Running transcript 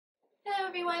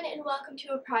everyone, and welcome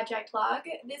to a project log.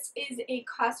 This is a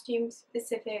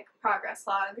costume-specific progress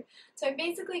log. So I'm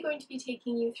basically going to be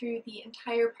taking you through the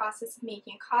entire process of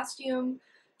making a costume.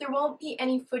 There won't be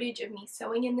any footage of me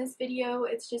sewing in this video,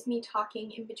 it's just me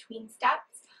talking in between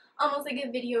steps, almost like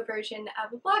a video version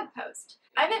of a blog post.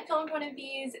 I haven't filmed one of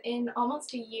these in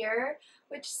almost a year,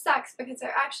 which sucks because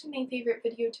they're actually my favorite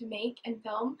video to make and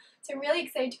film, so I'm really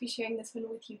excited to be sharing this one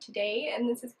with you today, and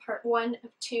this is part 1 of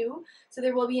 2, so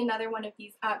there will be another one of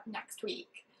these up next week.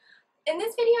 In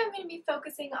this video I'm going to be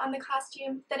focusing on the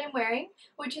costume that I'm wearing,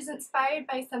 which is inspired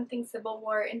by something Sybil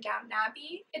wore in Downton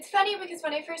Abbey. It's funny because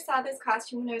when I first saw this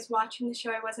costume when I was watching the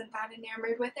show I wasn't that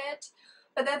enamored with it,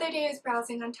 but the other day I was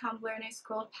browsing on Tumblr and I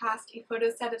scrolled past a photo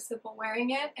set of Sybil wearing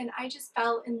it and I just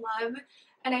fell in love.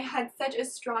 And I had such a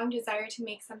strong desire to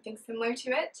make something similar to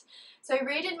it. So I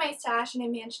raided my stash and I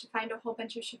managed to find a whole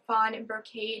bunch of chiffon and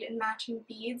brocade and matching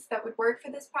beads that would work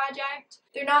for this project.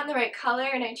 They're not in the right color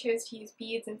and I chose to use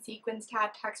beads and sequins to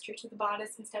add texture to the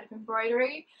bodice instead of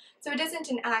embroidery. So it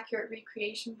isn't an accurate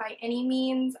recreation by any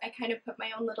means. I kind of put my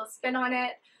own little spin on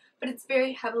it, but it's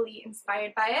very heavily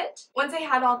inspired by it. Once I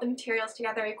had all the materials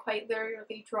together, I quite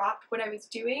literally dropped what I was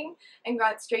doing and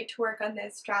got straight to work on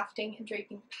this drafting and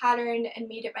draping the pattern and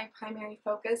made it my primary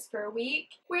focus for a week.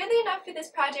 Weirdly enough, for this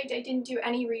project I didn't do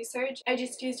any research. I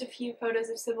just used a few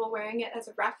photos of Sybil wearing it as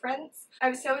a reference. I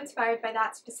was so inspired by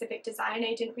that specific design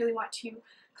I didn't really want to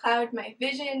cloud my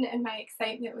vision and my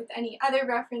excitement with any other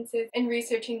references and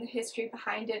researching the history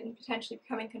behind it and potentially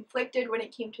becoming conflicted when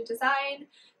it came to design.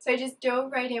 So I just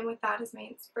dove right in with that as my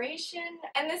inspiration,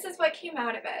 and this is what came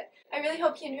out of it. I really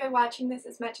hope you enjoy watching this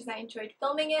as much as I enjoyed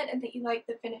filming it and that you like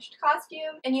the finished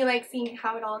costume and you like seeing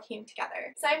how it all came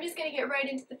together. So I'm just going to get right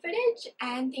into the footage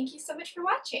and thank you so much for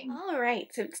watching.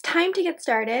 Alright, so it's time to get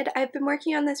started. I've been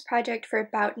working on this project for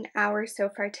about an hour so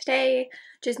far today,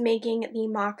 just making the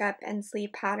mock-up and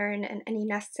sleeve pattern and any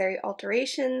necessary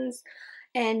alterations.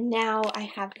 And now I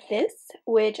have this,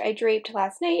 which I draped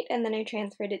last night and then I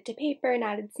transferred it to paper and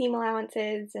added seam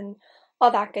allowances and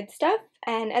all that good stuff.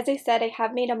 And as I said, I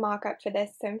have made a mock-up for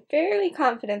this, so I'm fairly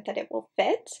confident that it will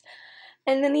fit.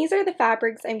 And then these are the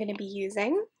fabrics I'm going to be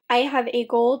using. I have a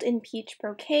gold and peach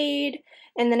brocade,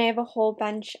 and then I have a whole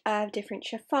bunch of different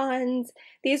chiffons.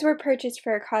 These were purchased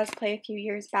for a cosplay a few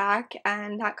years back,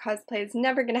 and that cosplay is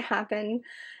never going to happen.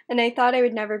 And I thought I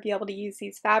would never be able to use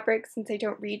these fabrics since I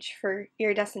don't reach for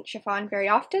iridescent chiffon very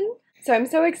often. So I'm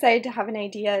so excited to have an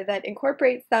idea that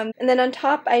incorporates them. And then on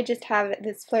top I just have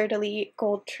this fleur-de-lis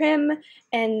gold trim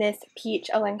and this peach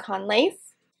Alencon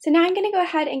lace. So now I'm going to go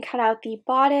ahead and cut out the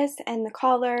bodice and the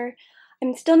collar.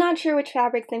 I'm still not sure which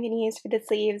fabrics I'm going to use for the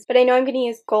sleeves, but I know I'm going to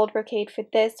use gold brocade for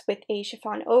this with a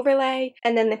chiffon overlay,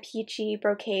 and then the peachy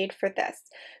brocade for this.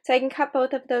 So I can cut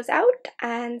both of those out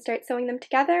and start sewing them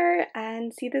together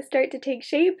and see this start to take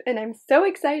shape, and I'm so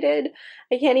excited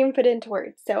I can't even put it into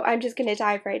words, so I'm just going to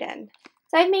dive right in.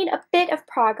 So I've made a bit of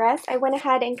progress. I went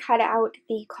ahead and cut out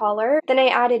the collar. Then I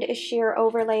added a sheer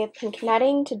overlay of pink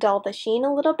netting to dull the sheen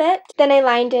a little bit. Then I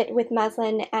lined it with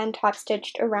muslin and top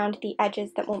stitched around the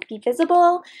edges that won't be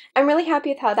visible. I'm really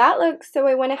happy with how that looks, so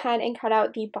I went ahead and cut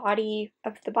out the body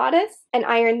of the bodice and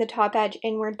ironed the top edge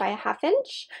inward by a ½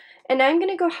 inch. And now I'm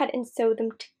going to go ahead and sew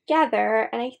them together,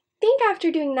 and I think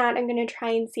after doing that I'm going to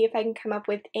try and see if I can come up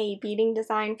with a beading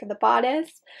design for the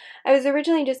bodice. I was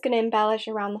originally just going to embellish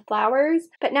around the flowers,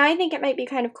 but now I think it might be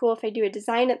kind of cool if I do a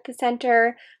design at the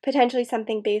center, potentially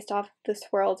something based off the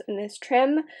swirls in this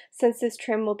trim, since this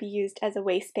trim will be used as a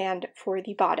waistband for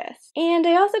the bodice. And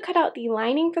I also cut out the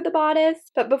lining for the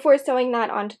bodice, but before sewing that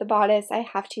onto the bodice I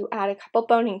have to add a couple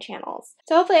boning channels.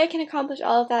 So hopefully I can accomplish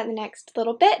all of that in the next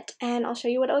little bit, and I'll show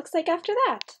you what it looks like after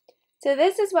that. So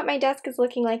this is what my desk is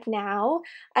looking like now.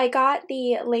 I got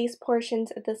the lace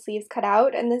portions of the sleeves cut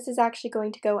out, and this is actually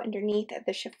going to go underneath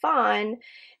the chiffon.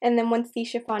 And then once the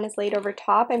chiffon is laid over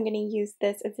top, I'm going to use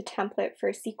this as a template for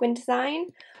a sequin design,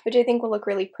 which I think will look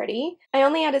really pretty. I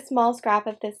only had a small scrap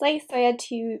of this lace, so I had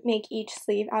to make each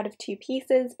sleeve out of 2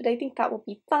 pieces, but I think that will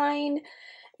be fine.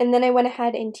 And then I went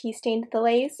ahead and tea stained the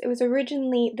lace. It was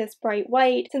originally this bright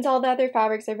white. Since all the other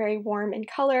fabrics are very warm in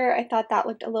color, I thought that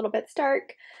looked a little bit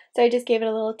stark. So I just gave it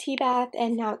a little tea bath,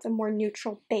 and now it's a more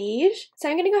neutral beige. So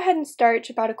I'm going to go ahead and starch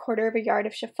about 1/4 yard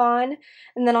of chiffon,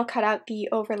 and then I'll cut out the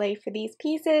overlay for these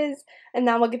pieces, and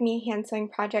that will give me a hand sewing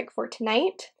project for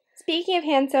tonight. Speaking of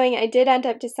hand sewing, I did end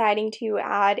up deciding to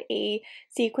add a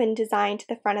sequin design to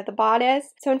the front of the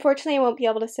bodice. So unfortunately I won't be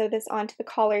able to sew this onto the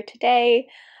collar today.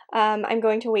 I'm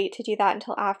going to wait to do that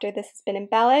until after this has been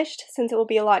embellished, since it will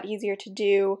be a lot easier to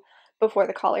do before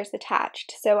the collar's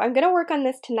attached. So I'm going to work on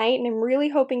this tonight, and I'm really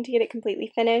hoping to get it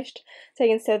completely finished so I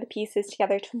can sew the pieces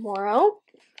together tomorrow.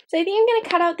 So I think I'm going to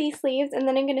cut out these sleeves and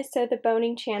then I'm going to sew the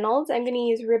boning channels. I'm going to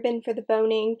use ribbon for the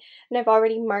boning and I've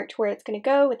already marked where it's going to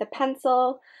go with a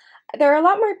pencil. There are a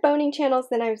lot more boning channels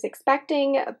than I was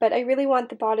expecting, but I really want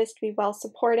the bodice to be well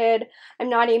supported. I'm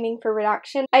not aiming for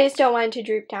reduction. I just don't want it to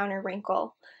droop down or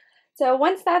wrinkle. So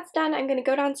once that's done, I'm going to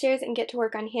go downstairs and get to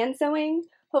work on hand sewing.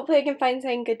 Hopefully I can find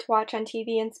something good to watch on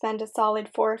TV and spend a solid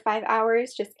 4 or 5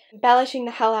 hours just embellishing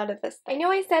the hell out of this thing. I know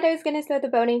I said I was going to sew the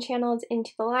boning channels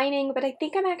into the lining, but I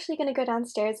think I'm actually going to go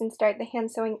downstairs and start the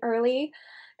hand sewing early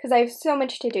because I have so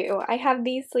much to do. I have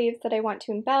these sleeves that I want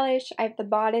to embellish, I have the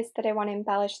bodice that I want to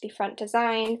embellish the front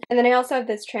design, and then I also have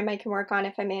this trim I can work on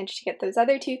if I manage to get those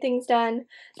other 2 things done.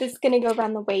 This is going to go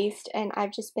around the waist, and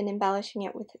I've just been embellishing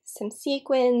it with some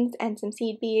sequins and some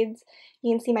seed beads.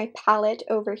 You can see my palette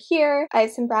over here. I have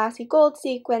some brassy gold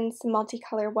sequins, some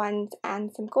multicolor ones,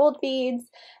 and some gold beads,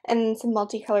 and some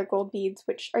multicolor gold beads,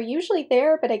 which are usually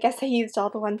there, but I guess I used all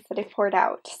the ones that I poured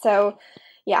out. So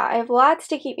yeah, I have lots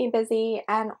to keep me busy,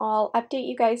 and I'll update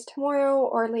you guys tomorrow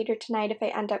or later tonight if I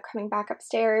end up coming back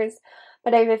upstairs.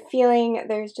 But I have a feeling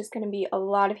there's just going to be a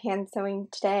lot of hand sewing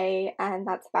today, and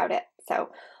that's about it.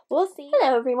 So we'll see.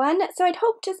 Hello everyone! So I'd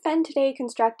hoped to spend today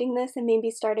constructing this and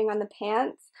maybe starting on the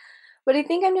pants, but I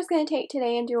think I'm just going to take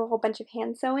today and do a whole bunch of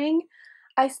hand sewing.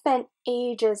 I spent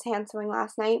ages hand sewing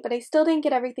last night, but I still didn't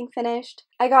get everything finished.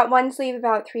 I got one sleeve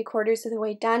about 3/4 of the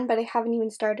way done, but I haven't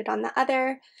even started on the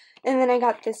other. And then I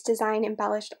got this design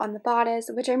embellished on the bodice,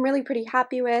 which I'm really pretty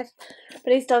happy with,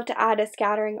 but I still have to add a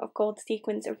scattering of gold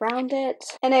sequins around it.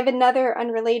 And I have another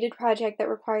unrelated project that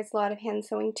requires a lot of hand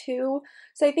sewing too,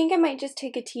 so I think I might just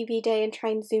take a TV day and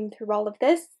try and zoom through all of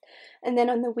this. And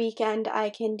then on the weekend I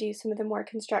can do some of the more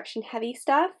construction heavy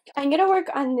stuff. I'm going to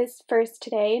work on this first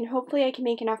today, and hopefully I can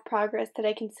make enough progress that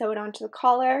I can sew it onto the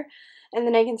collar, and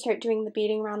then I can start doing the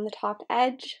beading around the top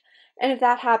edge. And if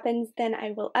that happens, then I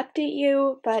will update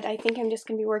you, but I think I'm just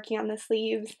going to be working on the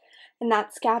sleeves and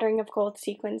that scattering of gold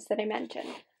sequins that I mentioned.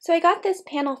 So I got this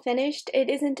panel finished. It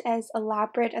isn't as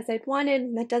elaborate as I'd wanted,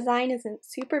 and the design isn't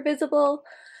super visible,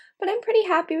 but I'm pretty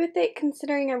happy with it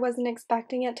considering I wasn't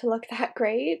expecting it to look that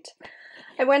great.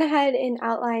 I went ahead and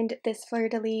outlined this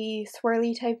fleur-de-lis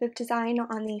swirly type of design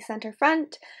on the center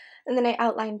front, and then I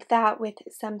outlined that with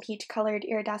some peach-colored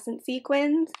iridescent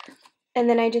sequins. And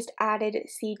then I just added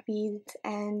seed beads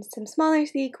and some smaller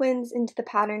sequins into the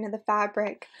pattern of the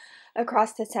fabric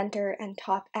across the center and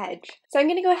top edge. So I'm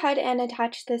going to go ahead and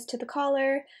attach this to the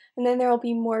collar, and then there will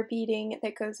be more beading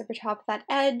that goes over top of that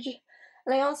edge.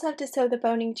 And I also have to sew the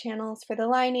boning channels for the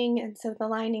lining and sew the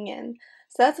lining in.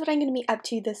 So that's what I'm going to be up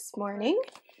to this morning.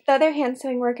 The other hand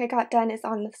sewing work I got done is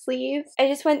on the sleeves. I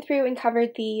just went through and covered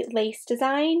the lace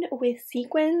design with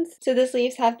sequins. So the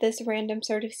sleeves have this random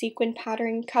sort of sequin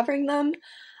pattern covering them.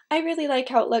 I really like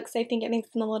how it looks. I think it makes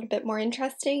them a little bit more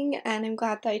interesting, and I'm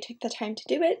glad that I took the time to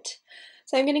do it.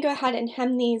 So I'm going to go ahead and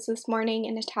hem these this morning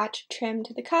and attach trim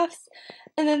to the cuffs,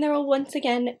 and then there will once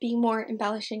again be more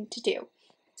embellishing to do.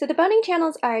 So the boning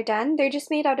channels are done. They're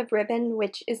just made out of ribbon,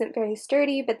 which isn't very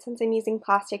sturdy, but since I'm using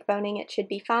plastic boning, it should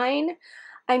be fine.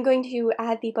 I'm going to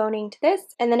add the boning to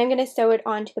this, and then I'm going to sew it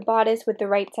onto the bodice with the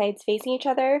right sides facing each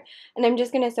other, and I'm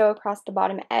just going to sew across the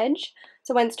bottom edge.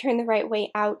 So once turned the right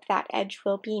way out, that edge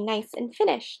will be nice and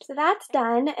finished. So that's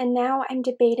done, and now I'm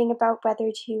debating about whether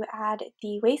to add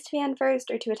the waistband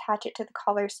first or to attach it to the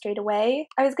collar straight away.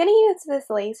 I was going to use this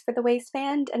lace for the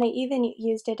waistband, and I even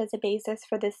used it as a basis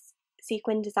for this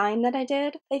sequin design that I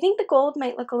did. I think the gold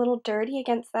might look a little dirty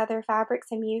against the other fabrics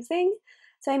I'm using,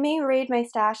 so I may raid my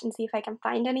stash and see if I can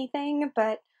find anything,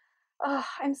 but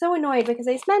I'm so annoyed because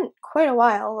I spent quite a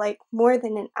while, like more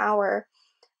than an hour,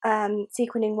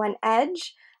 sequining one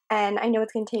edge, and I know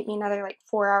it's going to take me another like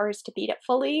 4 hours to beat it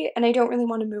fully, and I don't really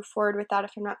want to move forward with that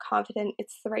if I'm not confident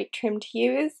it's the right trim to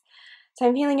use. So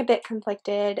I'm feeling a bit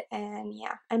conflicted, and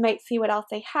yeah, I might see what else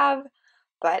I have.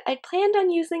 But I planned on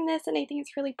using this and I think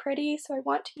it's really pretty, so I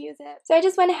want to use it. So I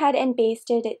just went ahead and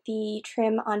basted the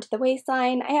trim onto the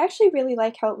waistline. I actually really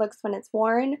like how it looks when it's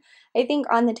worn. I think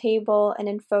on the table and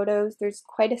in photos there's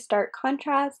quite a stark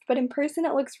contrast, but in person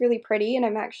it looks really pretty and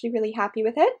I'm actually really happy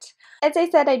with it. As I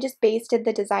said, I just basted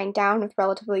the design down with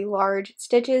relatively large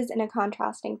stitches in a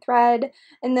contrasting thread,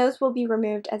 and those will be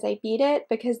removed as I bead it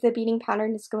because the beading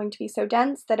pattern is going to be so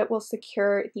dense that it will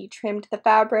secure the trim to the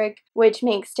fabric, which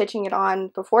makes stitching it on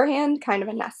beforehand kind of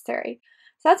unnecessary.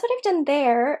 So that's what I've done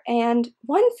there, and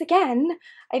once again,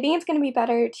 I think it's going to be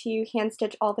better to hand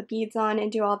stitch all the beads on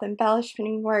and do all the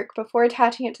embellishment work before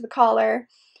attaching it to the collar.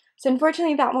 So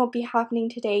unfortunately that won't be happening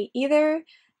today either,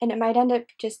 and it might end up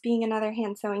just being another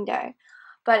hand sewing day.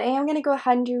 but I am going to go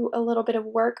ahead and do a little bit of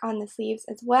work on the sleeves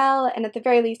as well, and at the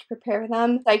very least prepare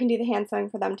them so I can do the hand sewing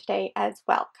for them today as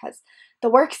well, because the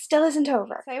work still isn't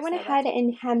over. So I went ahead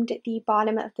and hemmed the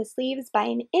bottom of the sleeves by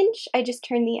 1 inch. I just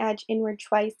turned the edge inward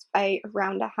twice by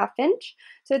around 1/2 inch,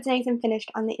 so it's nice and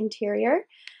finished on the interior.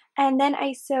 And then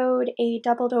I sewed a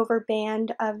doubled over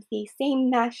band of the same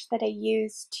mesh that I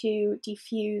used to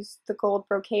diffuse the gold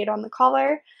brocade on the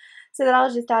collar. So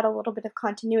that'll just add a little bit of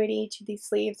continuity to these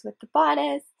sleeves with the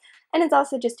bodice. And it's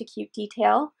also just a cute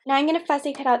detail. Now I'm going to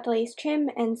fussy cut out the lace trim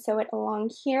and sew it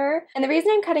along here. And the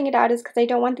reason I'm cutting it out is because I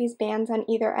don't want these bands on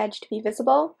either edge to be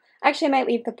visible. Actually, I might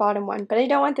leave the bottom one, but I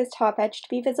don't want this top edge to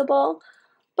be visible.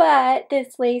 But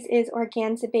this lace is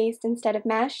organza based instead of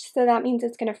mesh, so that means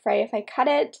it's going to fray if I cut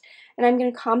it, and I'm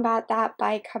going to combat that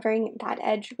by covering that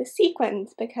edge with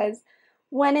sequins, because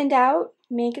when in doubt,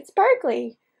 make it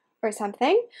sparkly or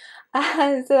something.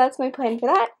 So that's my plan for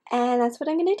that, and that's what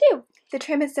I'm going to do. The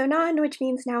trim is sewn on, which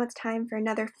means now it's time for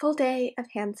another full day of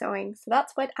hand sewing. So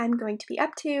that's what I'm going to be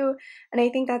up to, and I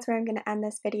think that's where I'm going to end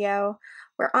this video.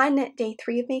 We're on day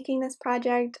 3 of making this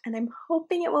project, and I'm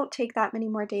hoping it won't take that many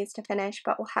more days to finish,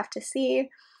 but we'll have to see.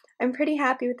 I'm pretty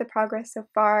happy with the progress so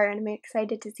far, and I'm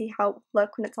excited to see how it will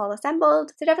look when it's all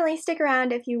assembled. So definitely stick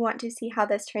around if you want to see how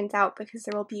this turns out, because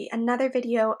there will be another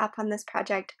video up on this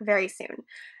project very soon.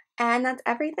 And that's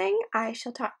everything. I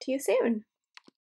shall talk to you soon.